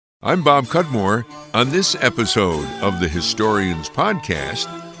I'm Bob Cudmore. On this episode of the Historians Podcast,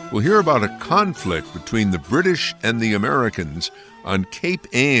 we'll hear about a conflict between the British and the Americans on Cape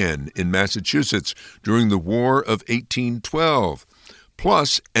Ann in Massachusetts during the War of 1812,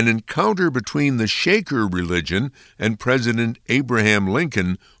 plus an encounter between the Shaker religion and President Abraham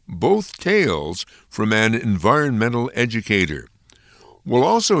Lincoln, both tales from an environmental educator. We'll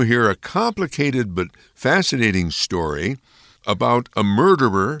also hear a complicated but fascinating story about a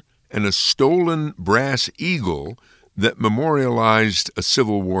murderer and a stolen brass eagle that memorialized a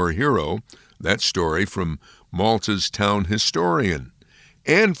Civil War hero. That story from Malta's town historian.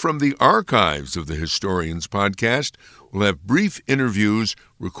 And from the archives of the Historians Podcast, we'll have brief interviews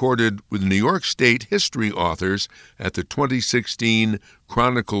recorded with New York State history authors at the 2016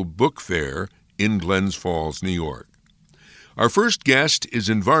 Chronicle Book Fair in Glens Falls, New York. Our first guest is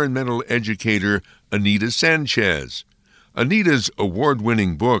environmental educator Anita Sanchez. Anita's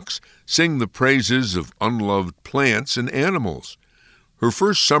award-winning books sing the praises of unloved plants and animals. Her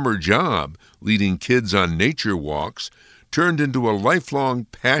first summer job, leading kids on nature walks, turned into a lifelong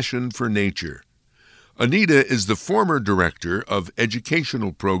passion for nature. Anita is the former director of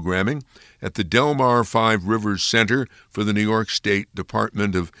educational programming at the Delmar Five Rivers Center for the New York State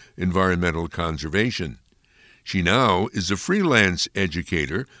Department of Environmental Conservation. She now is a freelance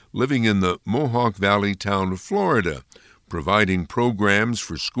educator living in the Mohawk Valley town of Florida, providing programs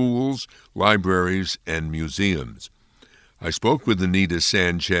for schools, libraries, and museums. I spoke with Anita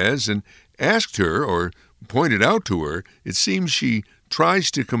Sanchez and asked her, or pointed out to her, it seems she tries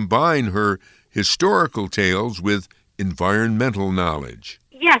to combine her historical tales with environmental knowledge.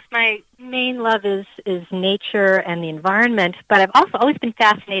 Yes, my main love is nature and the environment, but I've also always been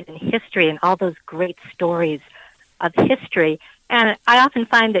fascinated in history and all those great stories of history. And I often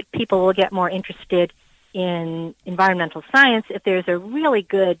find that people will get more interested in environmental science if there's a really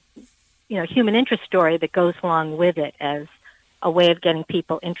good, human interest story that goes along with it as a way of getting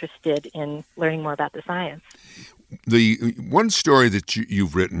people interested in learning more about the science. The one story that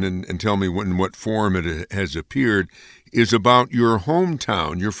you've written, and tell me in what form it has appeared, is about your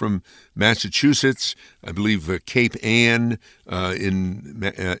hometown. You're from Massachusetts, I believe Cape Ann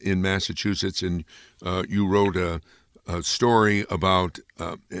in Massachusetts, and you wrote a story about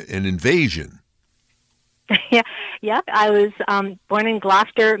an invasion. Yep. I was born in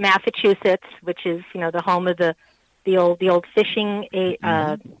Gloucester, Massachusetts, which is, the home of the old fishing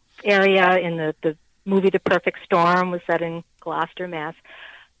area in the movie The Perfect Storm was set in Gloucester, Mass.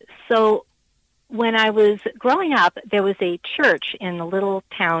 So when I was growing up, there was a church in the little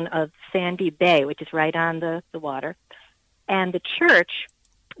town of Sandy Bay, which is right on the water. And the church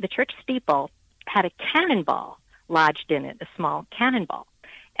steeple had a cannonball lodged in it, a small cannonball.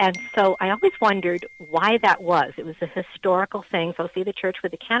 And so I always wondered why that was. It was a historical thing, so see the church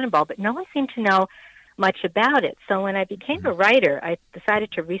with a cannonball, but no one seemed to know much about it. So when I became a writer, I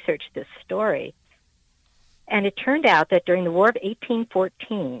decided to research this story. And it turned out that during the War of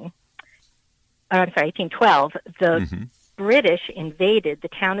 1812, the British invaded the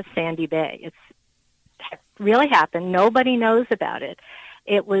town of Sandy Bay. It really happened. Nobody knows about it.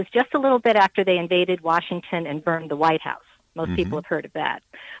 It was just a little bit after they invaded Washington and burned the White House. Most people have heard of that.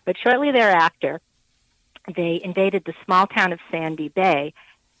 But shortly thereafter, they invaded the small town of Sandy Bay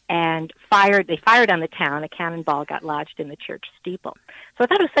and they fired on the town. A cannonball got lodged in the church steeple. So I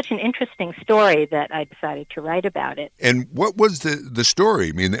thought it was such an interesting story that I decided to write about it. And what was the story?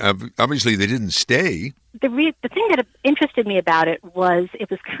 I mean, obviously they didn't stay. The thing that interested me about it was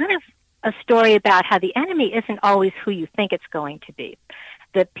kind of a story about how the enemy isn't always who you think it's going to be.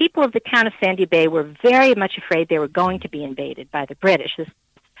 The people of the town of Sandy Bay were very much afraid they were going to be invaded by the British. This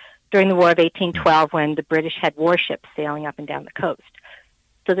during the War of 1812 when the British had warships sailing up and down the coast.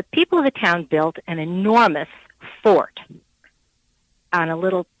 So the people of the town built an enormous fort on a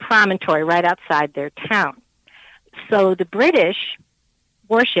little promontory right outside their town. So the British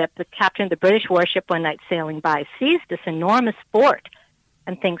warship, the captain of the British warship one night sailing by, sees this enormous fort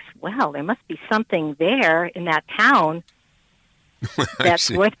and thinks, well, there must be something there in that town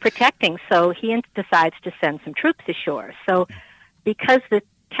that's worth protecting. So he decides to send some troops ashore. So because the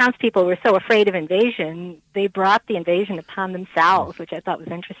townspeople were so afraid of invasion, they brought the invasion upon themselves, which I thought was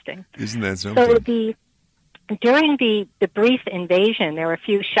interesting. Isn't that something? So during the brief invasion, there were a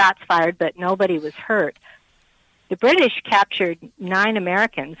few shots fired, but nobody was hurt. The British captured 9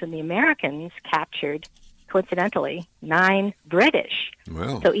 Americans, and the Americans captured, coincidentally, 9 British.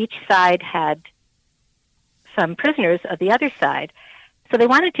 Wow. So each side had some prisoners of the other side. So they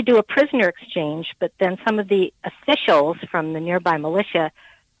wanted to do a prisoner exchange, but then some of the officials from the nearby militia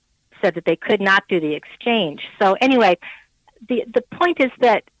said that they could not do the exchange. So anyway, the point is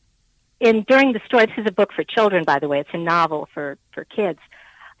that during the story, this is a book for children, by the way. It's a novel for kids.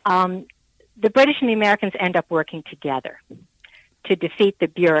 The British and the Americans end up working together to defeat the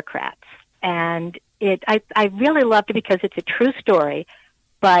bureaucrats. And I really loved it because it's a true story,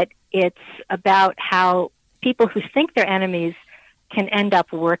 but it's about how people who think they're enemies can end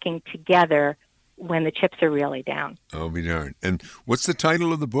up working together when the chips are really down. Oh, be darned. And what's the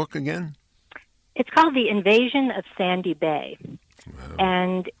title of the book again? It's called The Invasion of Sandy Bay. Wow.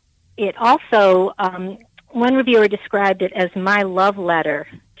 And it also, one reviewer described it as my love letter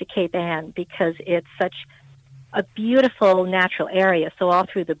to Cape Ann because it's such a beautiful natural area. So all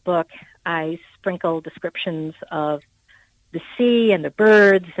through the book, I sprinkle descriptions of the sea and the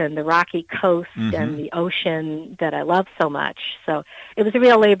birds and the rocky coast and the ocean that I love so much. So it was a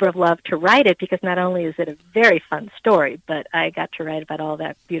real labor of love to write it because not only is it a very fun story, but I got to write about all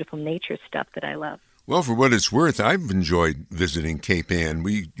that beautiful nature stuff that I love. Well, for what it's worth, I've enjoyed visiting Cape Ann.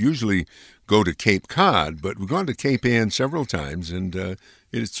 We usually go to Cape Cod, but we've gone to Cape Ann several times, and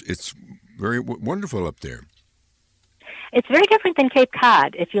it's very wonderful up there. It's very different than Cape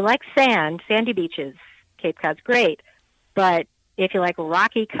Cod. If you like sandy beaches, Cape Cod's great. But if you like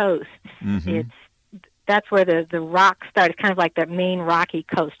rocky coasts, that's where the rocks start. It's kind of like that main rocky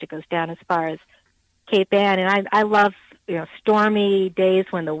coast. It goes down as far as Cape Ann, and I love stormy days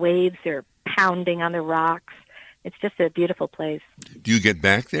when the waves are pounding on the rocks. It's just a beautiful place. Do you get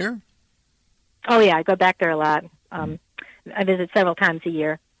back there? Oh yeah, I go back there a lot. I visit several times a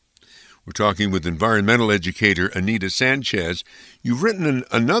year. We're talking with environmental educator Anita Sanchez. You've written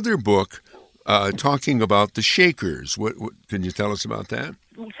another book talking about the Shakers. What can you tell us about that?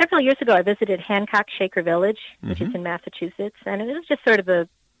 Several years ago, I visited Hancock Shaker Village, which is in Massachusetts, and it was just sort of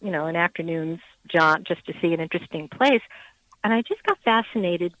an afternoon's jaunt just to see an interesting place. And I just got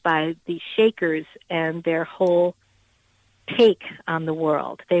fascinated by the Shakers and their whole take on the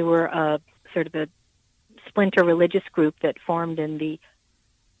world. They were a sort of a splinter religious group that formed in the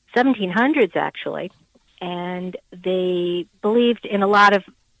 1700s, actually, and they believed in a lot of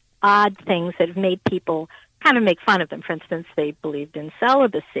odd things that have made people kind of make fun of them. For instance, they believed in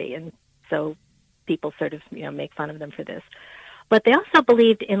celibacy, and so people sort of make fun of them for this. But they also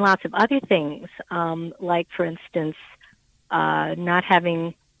believed in lots of other things, like, for instance, not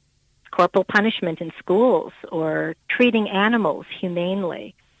having corporal punishment in schools or treating animals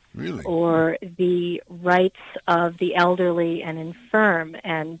humanely. Really? Or the rights of the elderly and infirm,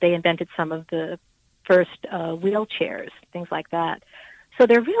 and they invented some of the first wheelchairs, things like that. So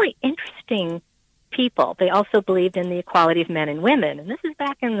they're really interesting people. They also believed in the equality of men and women, and this is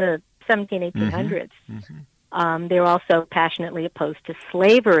back in the 1800s. They were also passionately opposed to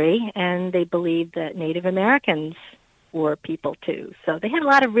slavery, and they believed that Native Americans were people too. So they had a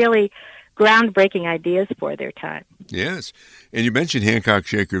lot of really groundbreaking ideas for their time. Yes. And you mentioned Hancock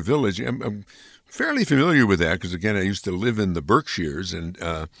Shaker Village. I'm fairly familiar with that because, again, I used to live in the Berkshires and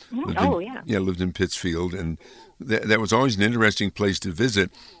lived in Pittsfield, and that was always an interesting place to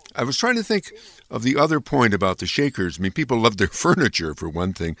visit. I was trying to think of the other point about the Shakers. I mean, people loved their furniture, for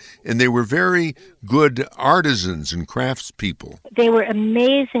one thing, and they were very good artisans and craftspeople. They were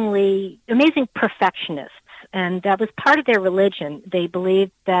amazing perfectionists, and that was part of their religion. They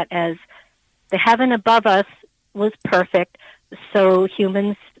believed that as the heaven above us was perfect, so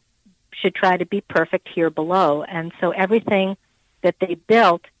humans should try to be perfect here below. And so everything that they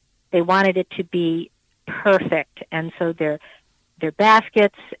built, they wanted it to be perfect. And so their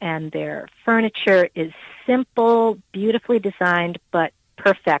baskets and their furniture is simple, beautifully designed, but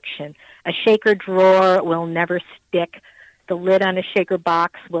perfection. A shaker drawer will never stick. The lid on a shaker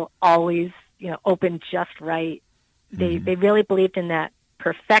box will always, open just right. They really believed in that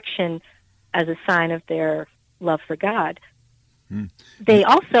perfection as a sign of their love for God. They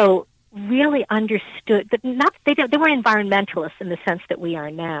also really understood that they were environmentalists in the sense that we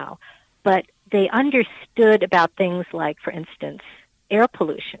are now, but they understood about things like, for instance, air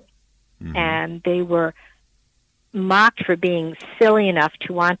pollution. And they were mocked for being silly enough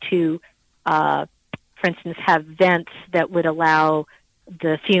to want to, for instance, have vents that would allow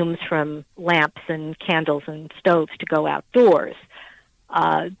the fumes from lamps and candles and stoves to go outdoors.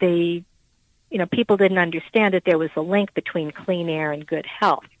 People didn't understand that there was a link between clean air and good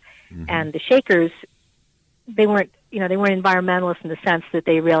health. And the Shakers, they weren't environmentalists in the sense that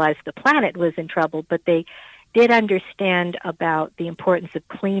they realized the planet was in trouble, but they did understand about the importance of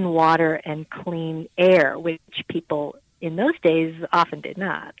clean water and clean air, which people in those days often did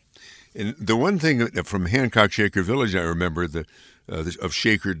not. And the one thing from Hancock Shaker Village I remember of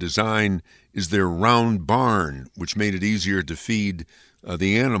Shaker design is their round barn, which made it easier to feed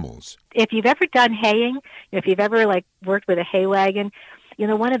the animals. If you've ever done haying, if you've ever worked with a hay wagon,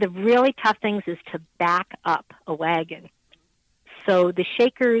 one of the really tough things is to back up a wagon. So the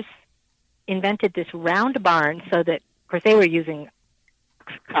Shakers invented this round barn so that, of course, they were using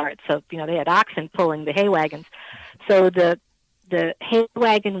carts, so they had oxen pulling the hay wagons. So the hay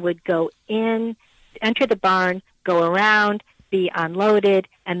wagon would go in, enter the barn, go around, be unloaded,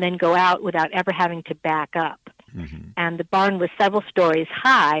 and then go out without ever having to back up. Mm-hmm. And the barn was several stories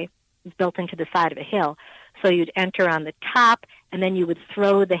high, it was built into the side of a hill. So you'd enter on the top, and then you would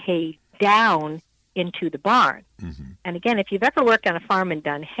throw the hay down into the barn. Mm-hmm. And again, if you've ever worked on a farm and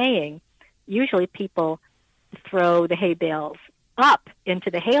done haying, usually people throw the hay bales up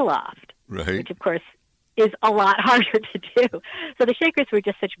into the hayloft, right, which of course is a lot harder to do. So the Shakers were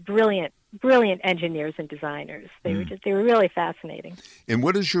just such brilliant engineers and designers. They were really fascinating. And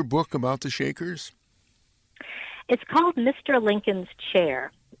what is your book about the Shakers? It's called Mr. Lincoln's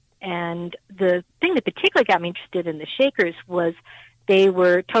Chair. And the thing that particularly got me interested in the Shakers was they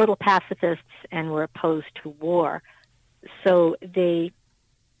were total pacifists and were opposed to war. So during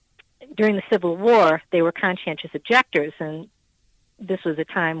the Civil War, they were conscientious objectors, and this was a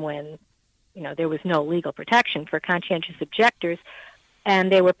time when, there was no legal protection for conscientious objectors,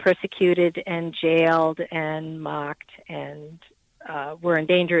 and they were persecuted and jailed and mocked and were in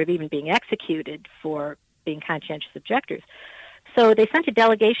danger of even being executed for being conscientious objectors. So they sent a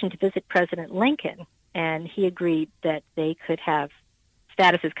delegation to visit President Lincoln, and he agreed that they could have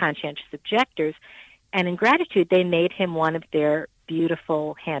status as conscientious objectors, and in gratitude, they made him one of their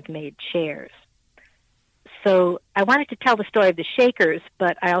beautiful handmade chairs. So I wanted to tell the story of the Shakers,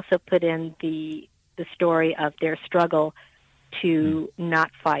 but I also put in the story of their struggle to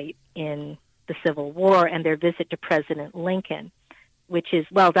not fight in the Civil War and their visit to President Lincoln, which is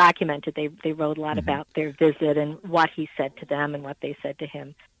well documented. They wrote a lot about their visit and what he said to them and what they said to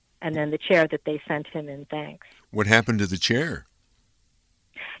him, and then the chair that they sent him in thanks. What happened to the chair?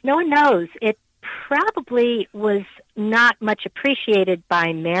 No one knows. It probably was not much appreciated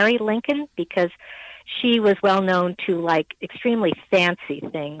by Mary Lincoln because she was well known to like extremely fancy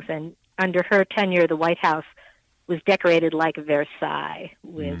things, and under her tenure, the White House was decorated like Versailles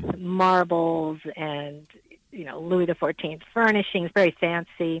with marbles and Louis XIV furnishings, very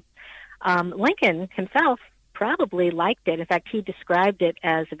fancy. Lincoln himself probably liked it. In fact, he described it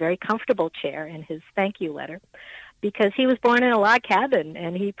as a very comfortable chair in his thank you letter because he was born in a log cabin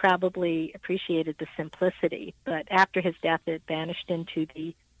and he probably appreciated the simplicity. But after his death, it vanished into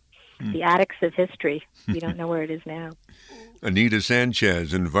the attics of history. We don't know where it is now. Anita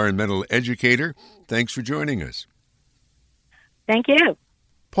Sanchez, environmental educator, thanks for joining us. Thank you.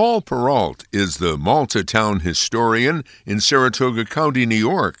 Paul Perrault is the Malta town historian in Saratoga County, New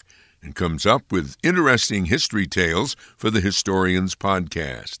York, and comes up with interesting history tales for the Historians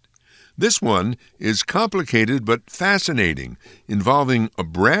podcast. This one is complicated but fascinating, involving a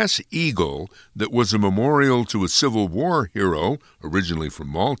brass eagle that was a memorial to a Civil War hero, originally from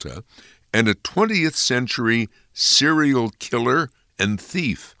Malta, and a 20th century serial killer and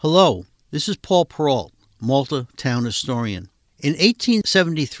thief. Hello, this is Paul Perrault, Malta town historian. In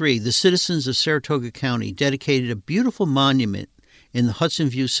 1873, the citizens of Saratoga County dedicated a beautiful monument in the Hudson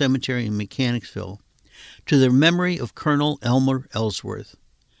View Cemetery in Mechanicsville to the memory of Colonel Elmer Ellsworth,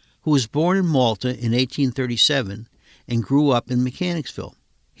 who was born in Malta in 1837 and grew up in Mechanicsville.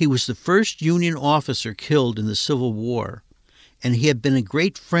 He was the first Union officer killed in the Civil War, and he had been a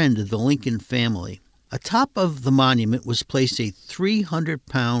great friend of the Lincoln family. Atop of the monument was placed a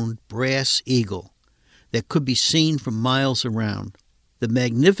 300-pound brass eagle that could be seen from miles around. The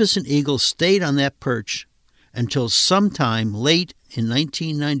magnificent eagle stayed on that perch until sometime late in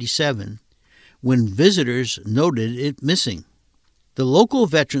 1997, when visitors noted it missing. The local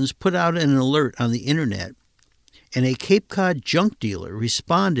veterans put out an alert on the internet, and a Cape Cod junk dealer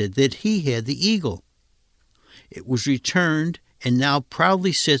responded that he had the eagle. It was returned and now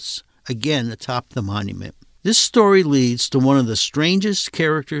proudly sits again atop the monument. This story leads to one of the strangest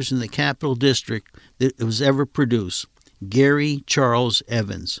characters in the Capital District that was ever produced, Gary Charles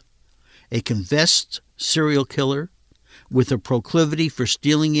Evans, a confessed serial killer with a proclivity for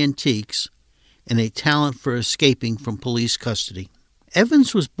stealing antiques and a talent for escaping from police custody.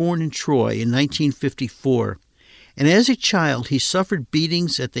 Evans was born in Troy in 1954, and as a child he suffered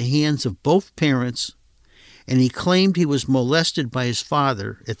beatings at the hands of both parents, and he claimed he was molested by his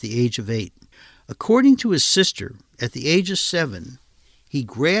father at the age of 8. According to his sister, at the age of 7, he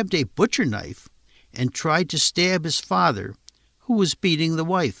grabbed a butcher knife and tried to stab his father, who was beating the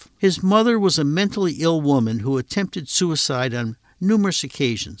wife. His mother was a mentally ill woman who attempted suicide on numerous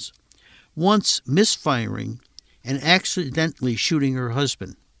occasions, once misfiring and accidentally shooting her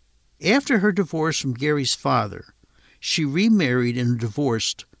husband. After her divorce from Gary's father, she remarried and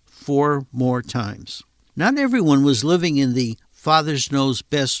divorced 4 more times. Not everyone was living in the fathers knows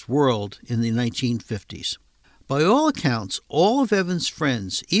best world in the 1950s. By all accounts, all of Evans'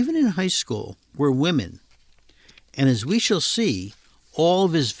 friends, even in high school, were women. And as we shall see, all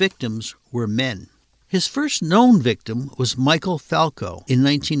of his victims were men. His first known victim was Michael Falco in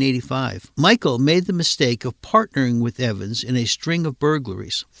 1985. Michael made the mistake of partnering with Evans in a string of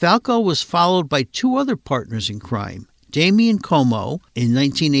burglaries. Falco was followed by 2 other partners in crime, Damian Como in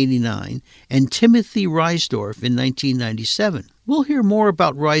 1989 and Timothy Reisdorf in 1997. We'll hear more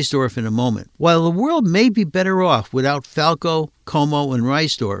about Reisdorf in a moment. While the world may be better off without Falco, Como, and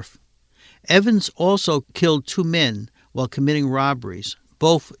Reisdorf, Evans also killed 2 men while committing robberies,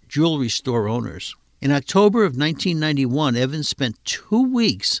 both jewelry store owners. In October of 1991, Evans spent 2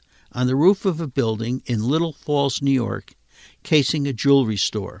 weeks on the roof of a building in Little Falls, New York, casing a jewelry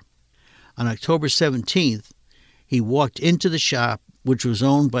store. On October 17th, he walked into the shop, which was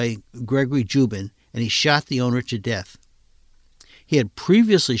owned by Gregory Jubin, and he shot the owner to death. He had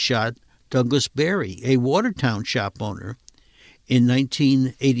previously shot Douglas Berry, a Watertown shop owner, in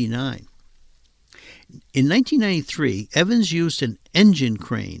 1989. In 1993, Evans used an engine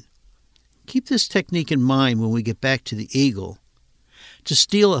crane. Keep this technique in mind when we get back to the Eagle, to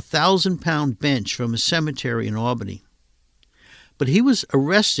steal a 1,000-pound bench from a cemetery in Albany. But he was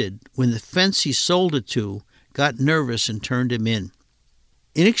arrested when the fence he sold it to got nervous and turned him in.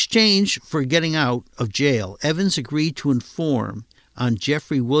 In exchange for getting out of jail, Evans agreed to inform on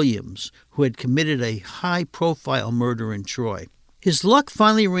Jeffrey Williams, who had committed a high-profile murder in Troy. His luck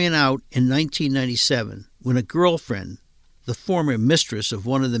finally ran out in 1997 when a girlfriend, the former mistress of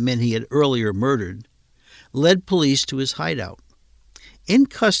one of the men he had earlier murdered, led police to his hideout. In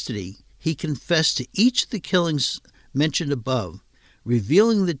custody, he confessed to each of the killings mentioned above,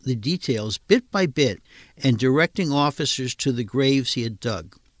 revealing the details bit by bit and directing officers to the graves he had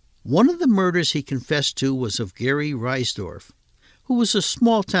dug. One of the murders he confessed to was of Gary Reisdorf, who was a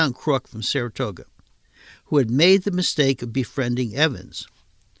small-town crook from Saratoga, who had made the mistake of befriending Evans.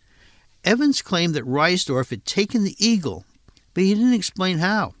 Evans claimed that Reisdorf had taken the Eagle, but he didn't explain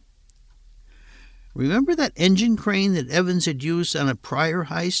how. Remember that engine crane that Evans had used on a prior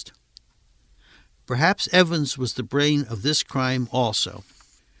heist? Perhaps Evans was the brain of this crime also.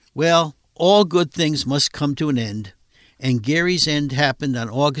 Well, all good things must come to an end, and Gary's end happened on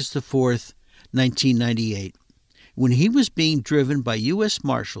August the 4th, 1998, when he was being driven by U.S.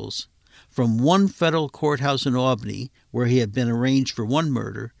 Marshals from one federal courthouse in Albany, where he had been arraigned for one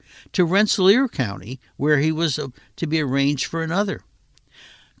murder, to Rensselaer County, where he was to be arraigned for another.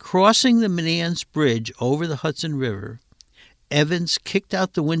 Crossing the Menands Bridge over the Hudson River, Evans kicked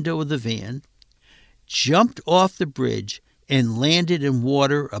out the window of the van, jumped off the bridge, and landed in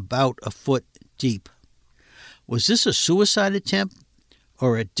water about a foot deep. Was this a suicide attempt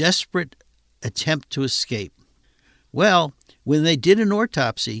or a desperate attempt to escape? Well, when they did an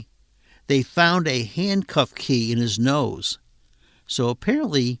autopsy, they found a handcuff key in his nose. So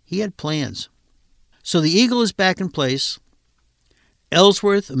apparently he had plans. So the Eagle is back in place.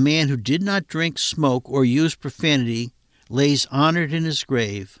 Ellsworth, a man who did not drink, smoke, or use profanity, lays honored in his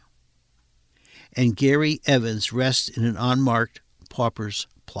grave. And Gary Evans rests in an unmarked pauper's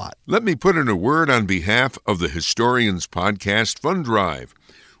plot. Let me put in a word on behalf of the Historians Podcast Fund Drive.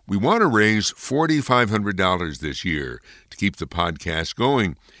 We want to raise $4,500 this year to keep the podcast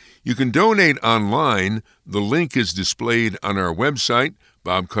going. You can donate online. The link is displayed on our website,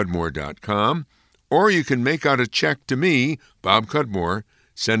 bobcudmore.com, or you can make out a check to me, Bob Cudmore,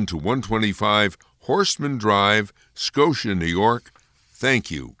 send to 125 Horseman Drive, Scotia, New York. Thank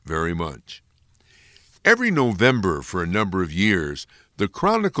you very much. Every November for a number of years, the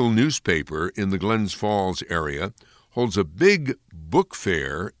Chronicle newspaper in the Glens Falls area holds a big book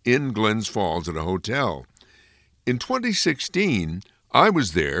fair in Glens Falls at a hotel. In 2016, I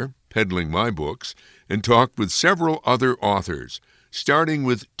was there, peddling my books, and talked with several other authors, starting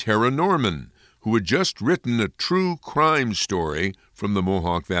with Tara Norman, who had just written a true crime story from the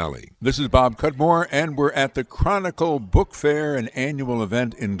Mohawk Valley. This is Bob Cudmore, and we're at the Chronicle Book Fair, an annual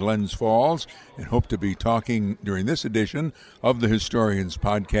event in Glens Falls, and hope to be talking during this edition of the Historians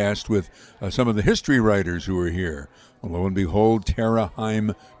Podcast with some of the history writers who are here. Well, lo and behold, Tara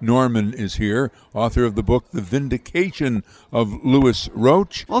Haim Norman is here, author of the book The Vindication of Louis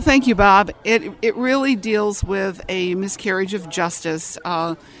Roach. Well, thank you, Bob. It really deals with a miscarriage of justice,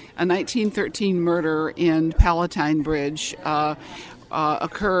 a 1913 murder in Palatine Bridge.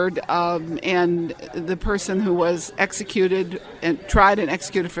 occurred, and the person who was executed and tried and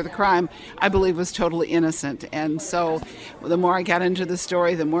executed for the crime, I believe, was totally innocent. And so the more I got into the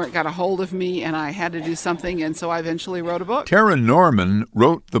story, the more it got a hold of me, and I had to do something, and so I eventually wrote a book. Tara Norman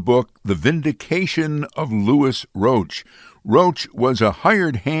wrote the book The Vindication of Louis Roach. Roach was a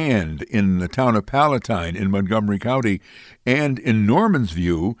hired hand in the town of Palatine in Montgomery County, and in Norman's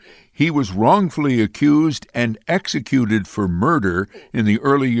view, he was wrongfully accused and executed for murder in the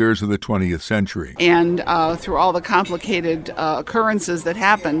early years of the 20th century. And through all the complicated occurrences that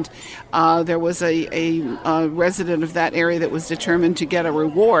happened, there was a resident of that area that was determined to get a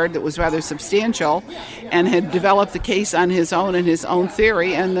reward that was rather substantial and had developed the case on his own and his own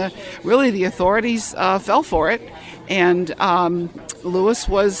theory, and the authorities fell for it. And Louis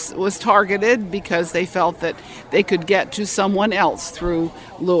was targeted because they felt that they could get to someone else through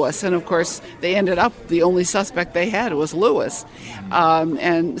Louis. And of course, they ended up, the only suspect they had was Louis.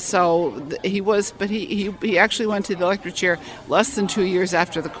 And so he actually went to the electric chair less than 2 years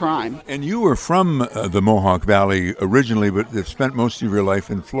after the crime. And you were from the Mohawk Valley originally, but have spent most of your life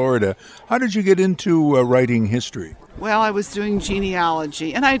in Florida. How did you get into writing history? Well, I was doing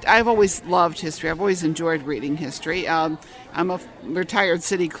genealogy, and I've always loved history. I've always enjoyed reading history. I'm a retired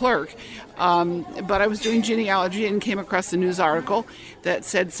city clerk, but I was doing genealogy and came across a news article that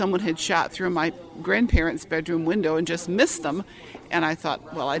said someone had shot through my grandparents' bedroom window and just missed them. And I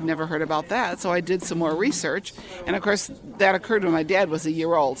thought, well, I'd never heard about that, so I did some more research. And of course, that occurred when my dad was a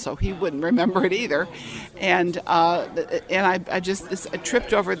year old, so he wouldn't remember it either. And I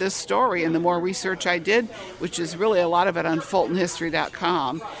tripped over this story, and the more research I did, which is really a lot of it on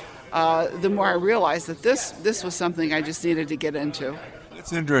FultonHistory.com, the more I realized that this was something I just needed to get into.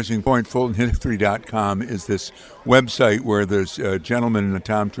 That's an interesting point. FultonHistory.com is this website where this gentleman,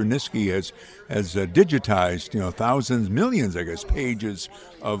 Tom Ternisky, has digitized, thousands, millions, I guess, pages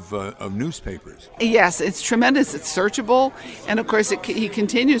of newspapers. Yes, it's tremendous. It's searchable, and of course, he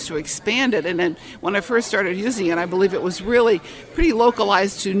continues to expand it. And then when I first started using it, I believe it was really pretty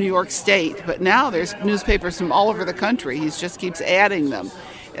localized to New York State. But now there's newspapers from all over the country. He just keeps adding them.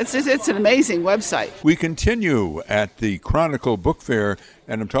 It's an amazing website. We continue at the Chronicle Book Fair,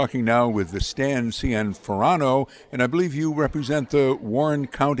 and I'm talking now with the Stan Cianfrano, and I believe you represent the Warren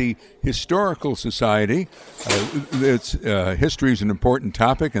County Historical Society. History is an important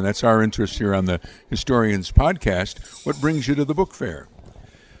topic, and that's our interest here on the Historians Podcast. What brings you to the book fair?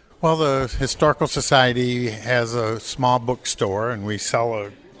 Well, the Historical Society has a small bookstore, and we sell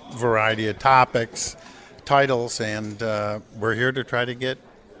a variety of topics, titles, and we're here to try to get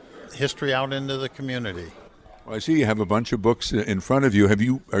history out into the community. Well, I see you have a bunch of books in front of you.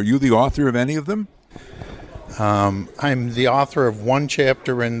 Are you the author of any of them? I'm the author of one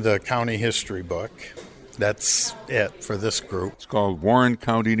chapter in the county history book. That's it for this group. It's called Warren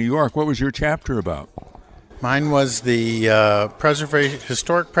County, New York. What was your chapter about? Mine was the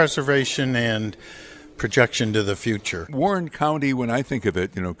historic preservation and projection to the future. Warren County, when I think of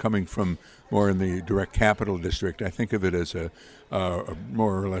it, coming from more in the direct capital district, I think of it as a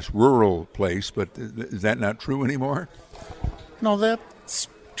more or less rural place, but is that not true anymore? No, that's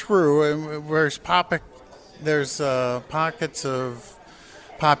true. There's pockets of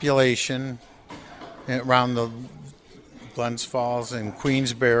population around the Glens Falls and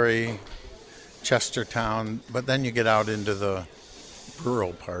Queensbury, Chestertown, but then you get out into the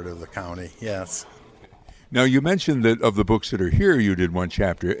rural part of the county, yes. Now, you mentioned that of the books that are here, you did one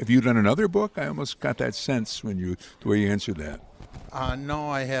chapter. Have you done another book? I almost got that sense the way you answered that. No,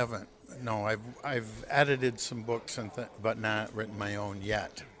 I haven't. No, I've edited some books, but not written my own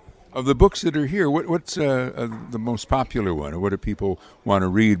yet. Of the books that are here, what's the most popular one, or what do people want to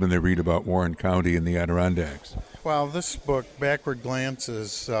read when they read about Warren County and the Adirondacks? Well, this book, Backward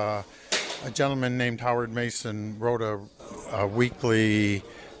Glances, a gentleman named Howard Mason wrote a weekly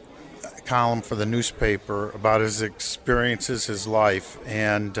column for the newspaper about his experiences, his life,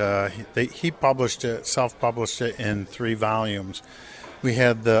 and he self-published it in 3 volumes. We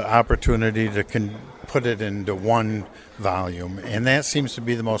had the opportunity to put it into one volume, and that seems to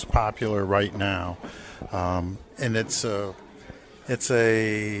be the most popular right now. And it's an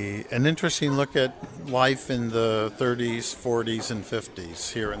interesting look at life in the 30s, 40s, and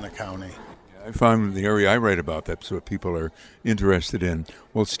 50s here in the county. I found the area I write about, that's what people are interested in.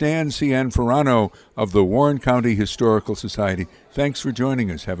 Well, Stan Cianfrano of the Warren County Historical Society, Thanks for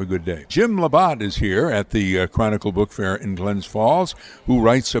joining us. Have a good day. Jim Labatt is here at the Chronicle Book Fair in Glens Falls, who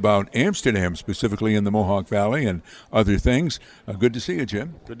writes about Amsterdam, specifically in the Mohawk Valley and other things. Good to see you,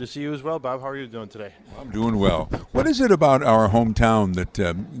 Jim. Good to see you as well, Bob. How are you doing today? I'm doing well. What is it about our hometown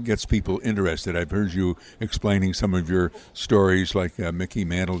that gets people interested? I've heard you explaining some of your stories, like Mickey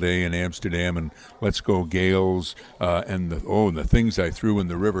Mantle Day in Amsterdam and Let's Go Gales, and the things I threw in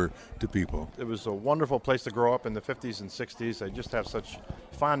the river to people. It was a wonderful place to grow up in the 50s and 60s. I just have such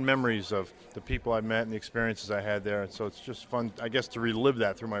fond memories of the people I met and the experiences I had there. And so it's just fun, I guess, to relive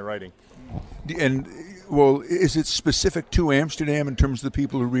that through my writing. And, well, is it specific to Amsterdam in terms of the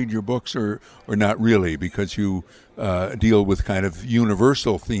people who read your books, or not really, because you deal with kind of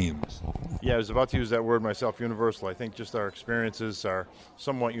universal themes? Yeah, I was about to use that word myself, universal. I think just our experiences are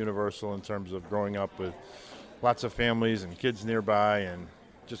somewhat universal in terms of growing up with lots of families and kids nearby, and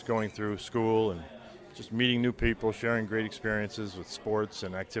just going through school and just meeting new people, sharing great experiences with sports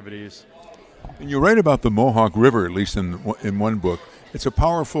and activities. And you write about the Mohawk River, at least in one book. It's a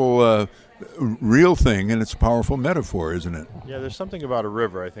powerful, real thing, and it's a powerful metaphor, isn't it? Yeah, there's something about a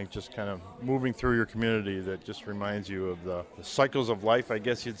river, I think, just kind of moving through your community that just reminds you of the cycles of life, I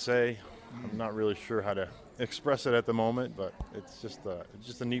guess you'd say. I'm not really sure how to express it at the moment, but it's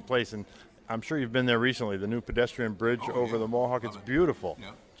just a neat place. And I'm sure you've been there recently, the new pedestrian bridge over the Mohawk. It's beautiful.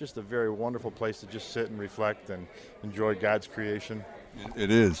 Yeah. Just a very wonderful place to just sit and reflect and enjoy God's creation.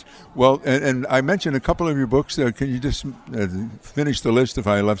 It is. Well, and I mentioned a couple of your books. Can you just finish the list if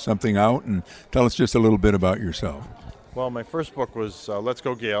I left something out, and tell us just a little bit about yourself? Well, my first book was Let's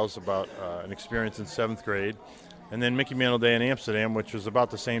Go Gales, about an experience in 7th grade. And then Mickey Mantle Day in Amsterdam, which was about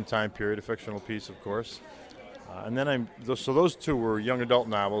the same time period, a fictional piece, of course. And then so those two were young adult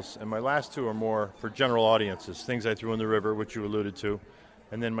novels, and my last two are more for general audiences, things I threw in the river, which you alluded to.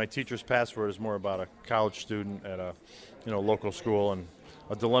 And then my teacher's password is more about a college student at a local school and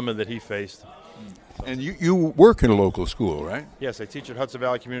a dilemma that he faced. And you work in a local school, right? Yes, I teach at Hudson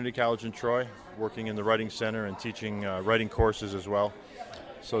Valley Community College in Troy, working in the Writing Center and teaching writing courses as well.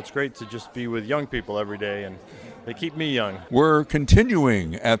 So it's great to just be with young people every day, and they keep me young. We're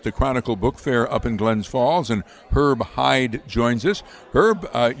continuing at the Chronicle Book Fair up in Glens Falls, and Herb Hyde joins us. Herb,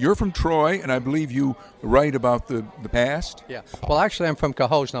 you're from Troy, and I believe you write about the past? Yeah. Well, actually, I'm from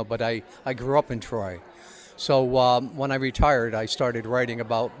Cohoes now, but I grew up in Troy. So when I retired, I started writing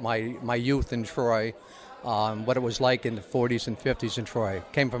about my youth in Troy, what it was like in the 40s and 50s in Troy.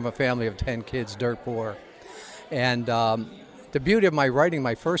 Came from a family of 10 kids, dirt poor. And the beauty of my writing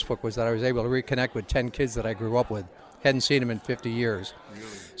my first book was that I was able to reconnect with 10 kids that I grew up with. Hadn't seen them in 50 years. Really?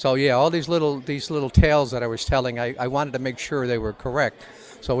 So yeah, all these little tales that I was telling, I wanted to make sure they were correct.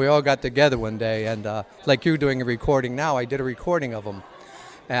 So we all got together one day, and like you doing a recording now, I did a recording of them,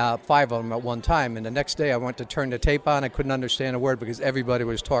 5 of them at one time. And the next day I went to turn the tape on. I couldn't understand a word because everybody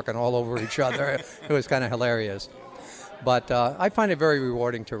was talking all over each other. It was kind of hilarious. But I find it very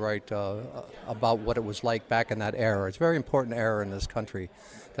rewarding to write about what it was like back in that era. It's a very important era in this country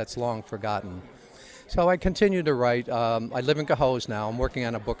that's long forgotten. So I continue to write. I live in Cohoes now. I'm working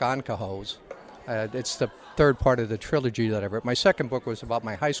on a book on Cohoes. It's the third part of the trilogy that I wrote. My second book was about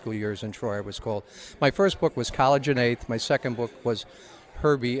my high school years in Troy, it was called. My first book was College in Eighth. My second book was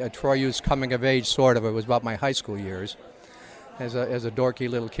Herbie, a Troy youth's coming of age, sort of. It was about my high school years as a dorky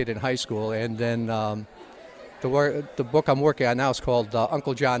little kid in high school. And then the book I'm working on now is called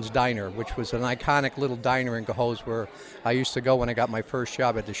Uncle John's Diner, which was an iconic little diner in Cohoes where I used to go when I got my first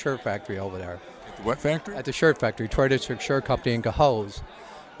job at the shirt factory over there. At the what factory? At the shirt factory, Troy District Shirt Company in Cohoes.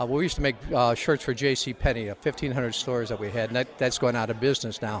 We used to make shirts for J.C. Penney, 1,500 stores that we had, and that's going out of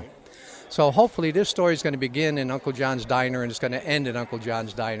business now. So hopefully this story is going to begin in Uncle John's Diner, and it's going to end in Uncle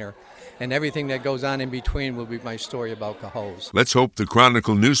John's Diner. And everything that goes on in between will be my story about Cohoes. Let's hope the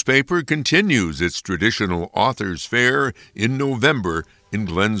Chronicle newspaper continues its traditional authors' fair in November in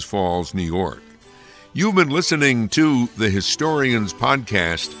Glens Falls, New York. You've been listening to the Historians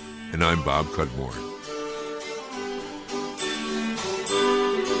Podcast, and I'm Bob Cudmore.